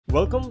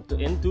Welcome to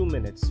In 2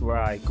 Minutes, where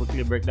I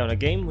quickly break down a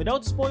game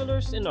without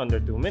spoilers in under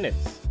 2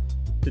 minutes.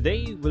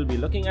 Today, we'll be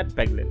looking at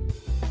Peglin.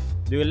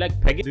 Do you like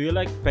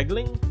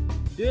Peggling?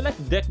 Do you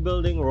like deck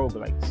building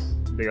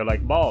roguelikes? Do you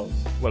like balls?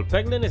 Well,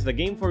 Peglin is the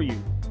game for you.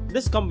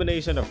 This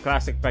combination of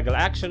classic Peggle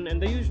action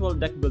and the usual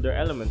deck builder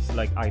elements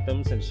like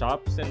items and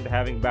shops and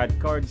having bad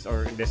cards,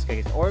 or in this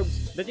case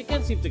orbs, that you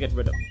can't seem to get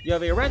rid of. You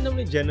have a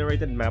randomly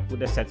generated map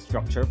with a set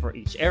structure for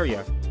each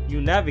area. You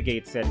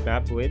navigate said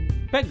map with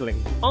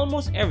Peggling.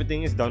 Almost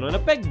everything is done on a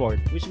pegboard,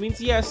 which means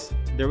yes,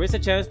 there is a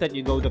chance that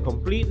you go the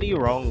completely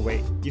wrong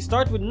way. You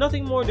start with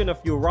nothing more than a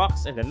few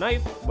rocks and a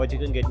knife, but you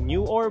can get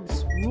new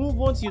orbs, remove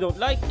ones you don't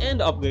like,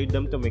 and upgrade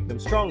them to make them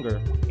stronger.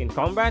 In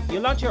combat, you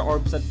launch your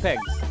orbs at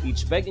pegs.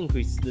 Each peg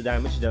increases the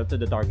damage dealt to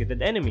the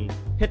targeted enemy.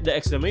 Hit the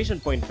exclamation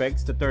point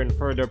pegs to turn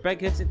further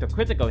peg hits into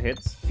critical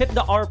hits. Hit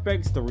the R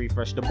pegs to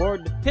refresh the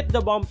board. Hit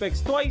the bomb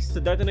pegs twice to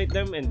detonate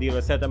them and deal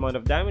a set amount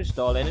of damage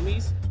to all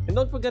enemies. And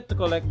don't forget to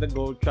collect the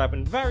gold trap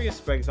and various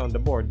pegs on the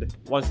board.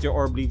 Once your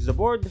orb leaves the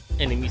board,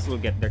 enemies will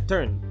get their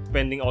turn.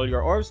 Spending all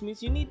your orbs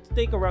means you need to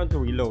take a round to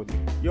reload.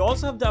 You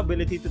also have the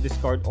ability to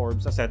discard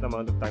orbs a set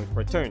amount of times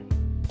per turn.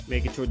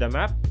 Make it through the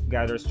map,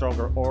 gather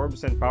stronger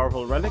orbs and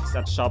powerful relics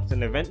at shops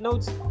and event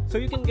nodes, so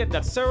you can get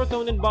that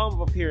serotonin bomb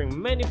of hearing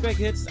many peg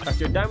hits as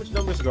your damage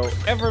numbers grow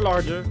ever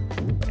larger,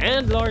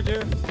 and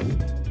larger,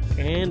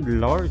 and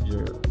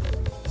larger.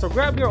 So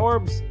grab your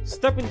orbs,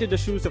 step into the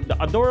shoes of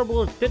the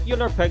adorable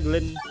titular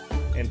Peglin,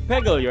 and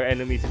Peggle your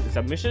enemies into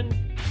submission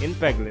in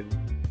Peglin.